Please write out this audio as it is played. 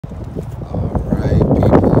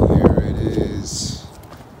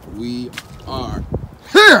we are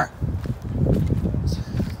here.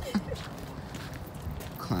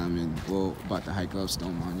 Climbing, well, about to hike up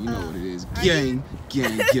Stonemawn. You know what it is. Gang,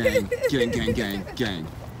 gang, gang, gang, gang, gang, gang,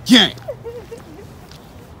 gang,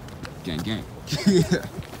 gang, gang.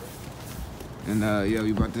 And yeah,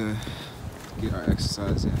 we about to get our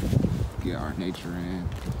exercise in, get our nature in,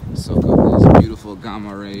 soak up this beautiful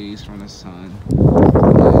gamma rays from the sun.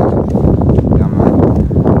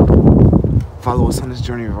 Follow us on this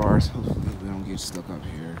journey of ours. Hopefully we don't get stuck up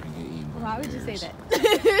here and get eaten by bears. Why would you say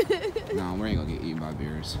that? No, we ain't gonna get eaten by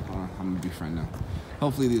bears. I'm gonna befriend them.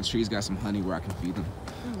 Hopefully the trees got some honey where I can feed them.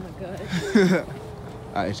 Oh my god.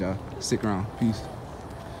 Alright y'all, stick around. Peace.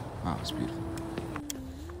 Wow, it's beautiful.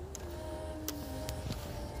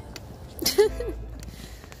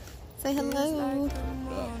 Say hello.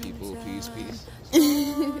 What up, people? Peace, peace.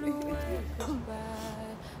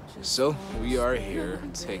 So, we are here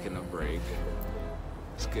taking a break.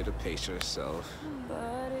 Let's get a pace yourself.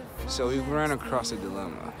 So, we ran across a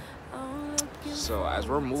dilemma. So, as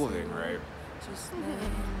we're moving, right?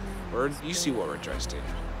 You see what we're dressed in.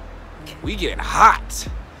 We get hot!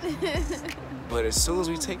 But as soon as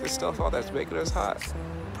we take the stuff off that's making us hot,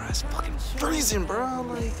 bro, it's fucking freezing, bro.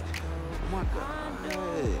 Like, oh my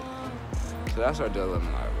god. So that's our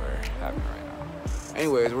dilemma we're having right now.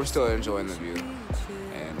 Anyways, we're still enjoying the view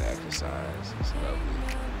and the exercise. It's lovely.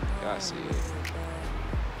 Y'all see it.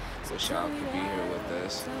 Wish y'all could be here with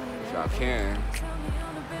us. If y'all can,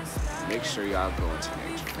 make sure y'all go into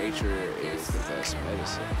nature. Nature is the best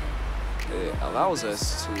medicine. It allows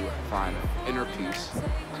us to find inner peace,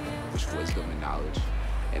 which is wisdom and knowledge,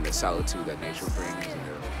 and the solitude that nature brings, and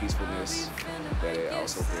the peacefulness that it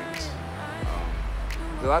also brings.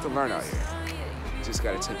 There's a lot to learn out here. You just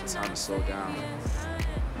gotta take the time to slow down,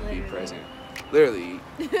 be present. Literally,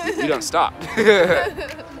 we don't stop. I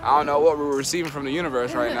don't know what we're receiving from the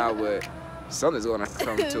universe right now, but something's gonna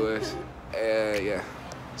come to us. Yeah.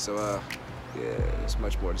 So, yeah, there's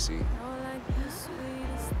much more to see.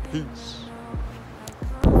 Peace.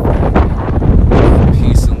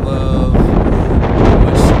 Peace and love.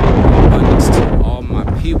 Much abundance to all my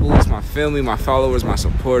peoples, my family, my followers, my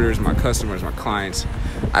supporters, my customers, my clients.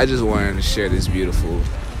 I just wanted to share this beautiful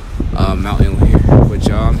mountain here with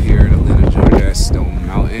y'all. I'm here in Atlanta, Georgia at Stone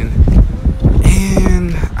Mountain.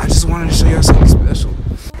 And I just wanted to show y'all something special.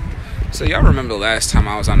 So y'all remember the last time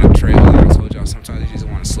I was on the trail and I told y'all sometimes you just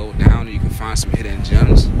want to slow down and you can find some hidden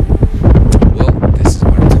gems? Well, this is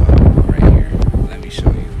what I'm talking about right here. Let me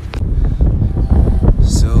show you.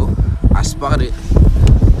 So, I spotted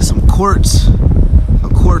some quartz, a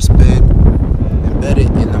quartz bed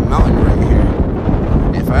embedded in the mountain right here.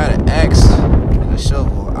 And if I had an axe and a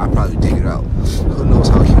shovel, I'd probably dig it out. Who knows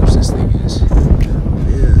how huge this thing is.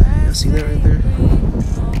 Yeah, y'all see that right there?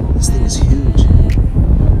 This thing is huge.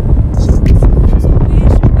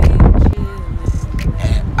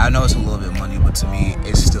 And I know it's a little bit money, but to me,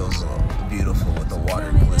 it's still beautiful with the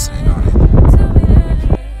water glistening on it.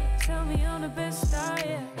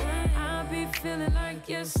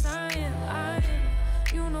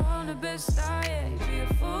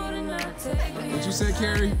 What you said,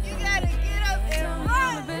 Carrie? You gotta get up and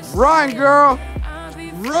run. Run, girl!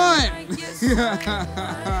 Run!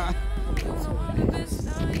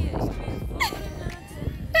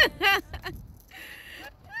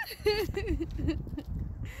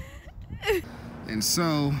 And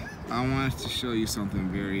so, I wanted to show you something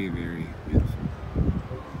very, very beautiful.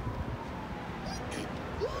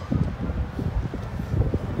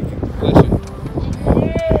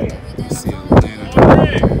 See Atlanta.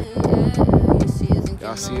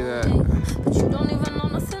 Y'all see that? But you don't even know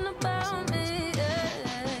nothing about me.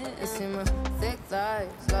 It's in my thick thighs,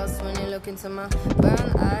 lost when you look into my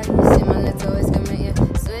brown eyes. You see my little ways can make you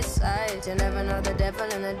switch sides. You never know the devil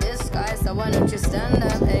in a disguise, so why don't you stand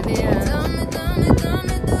up, baby? Tell me, do you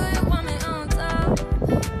want me on top? So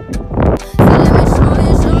let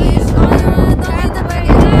me show you, don't need to break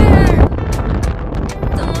it hurt.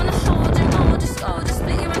 Don't wanna hold you slow, just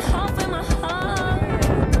split you in half in my heart.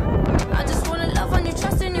 I just wanna love on you,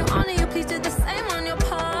 trust in you, honor you, please do the same on your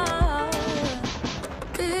part.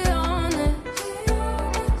 Be honest,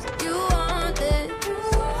 you want this,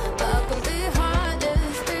 but I can be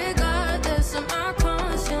heartless, regardless of my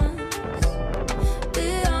conscience. Be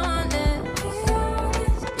honest,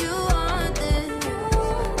 you want this,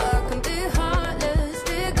 but I can be heartless,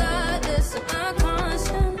 regardless of my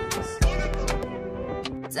conscience.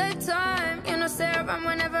 Take time, you know, stare around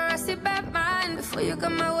whenever I see bad mind. Before you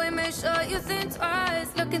come my way, make sure you think twice.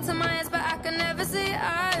 Look into my eyes, but I can never see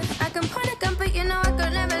eyes. I can point a gun, but you know I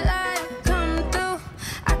could never lie. Come through,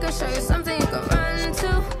 I can show you something you can run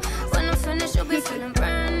to. When I'm finished, you'll be feeling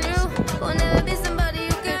brand new.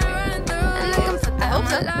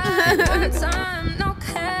 One time, no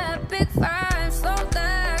cap, big vibes, slow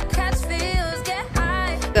that, catch feels, get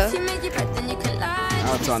high. If you make it right, then you can lie.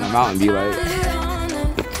 Out on the mountain, be like.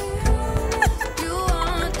 You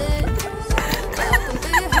want it. I can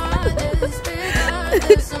be hardest,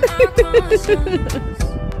 regardless of my conscience.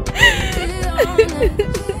 Be honest.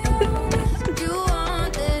 You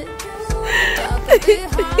want it. I can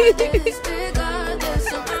be hardest, regardless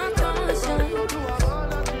of my conscience.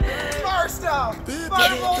 First out.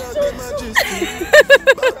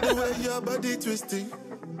 The way your body twisting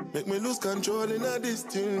make me lose control in a this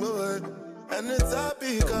thing, boy. And it's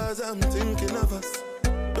happy cause I'm thinking of us.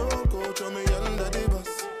 Don't go throw me under the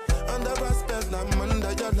bus. Under respect, I'm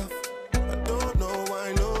under your love. I don't know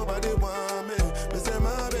why nobody want me. Me say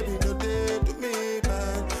my baby no day to me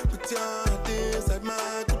bad. Put your heart inside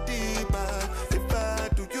my goodie bag. If I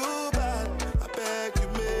do you bad, I beg you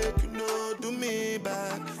make you know do me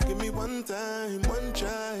bad. Give me one time, one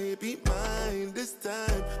try, be mine this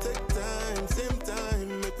time. Take time, same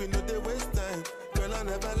time, make me know they waste time. Girl, I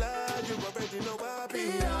never lie.